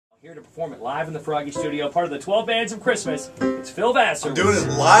Here to perform it live in the Froggy Studio, part of the 12 Bands of Christmas. It's Phil Vassar. I'm doing it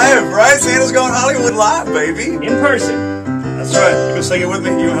live, right? Santa's Going Hollywood live, baby. In person. That's right. You gonna sing it with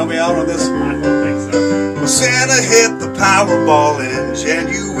me? You gonna help me out on this? I don't think so. Well, Santa hit the Powerball in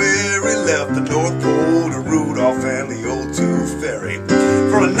January, left the North Pole to Rudolph and the old Tooth Fairy.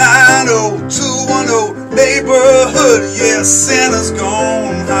 For a 90210 neighborhood, yes, Santa's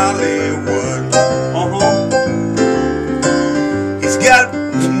gone Hollywood. He's got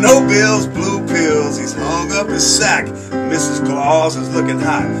no bills, blue pills, he's hung up his sack. Mrs. Claus is looking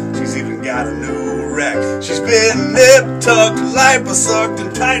hot, she's even got a new rack. She's been nipped, tucked, liposucked,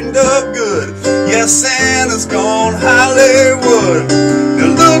 and tightened up good. Yes, Santa's gone Hollywood. Now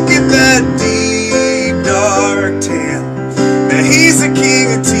look at that deep, dark tan. Now he's the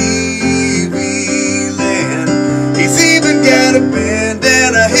king of TV land. He's even got a band,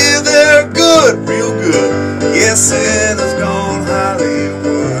 and I hear they're good, real good. Yes, Santa's gone Hollywood.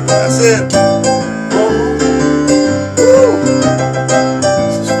 That's it. Woo.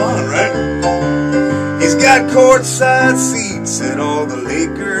 This is fun, right? He's got courtside seats at all the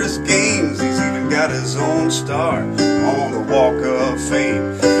Lakers games. He's even got his own star on the Walk of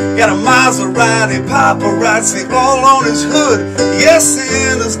Fame. Got a Maserati, paparazzi all on his hood. Yes,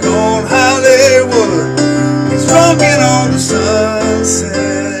 Santa's gone Hollywood. He's rocking on the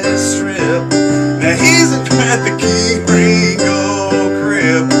Sunset Strip. Now he's at the King Ringo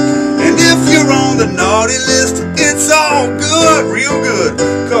crib. And if you're on the naughty list, it's all good, real good,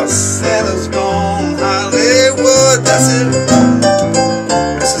 'cause Santa's gone Hollywood. That's it.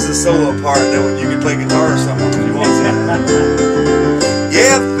 This is a solo part. Now you can play guitar or something if you want to.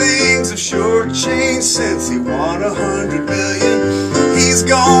 Yeah, things have sure changed since he won 100 million. He's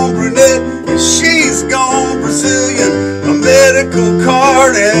gone brunette and she's gone Brazilian. A medical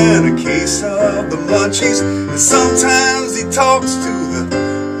card and a case of the munchies. And sometimes he talks to the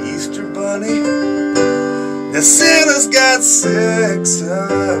Easter Bunny. Now Santa's got sex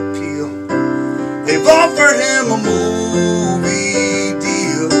appeal. They've offered him a movie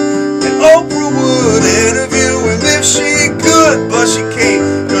deal, and Oprah would interview him if she could, but she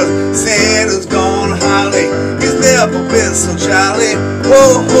can't, 'cause Santa's gone Holly. He's never been so jolly.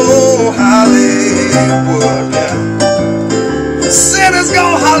 Whoa, whoa, Hollywood, yeah. Santa's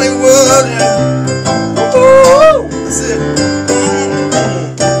gone Hollywood, yeah. Woo, that's it.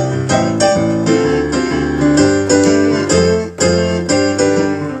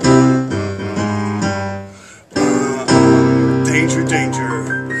 Danger, danger.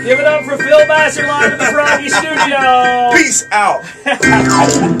 Give it up for Phil Vassar live at the Froggy Studio. Peace out.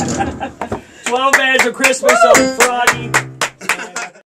 12 Bands of Christmas on Froggy.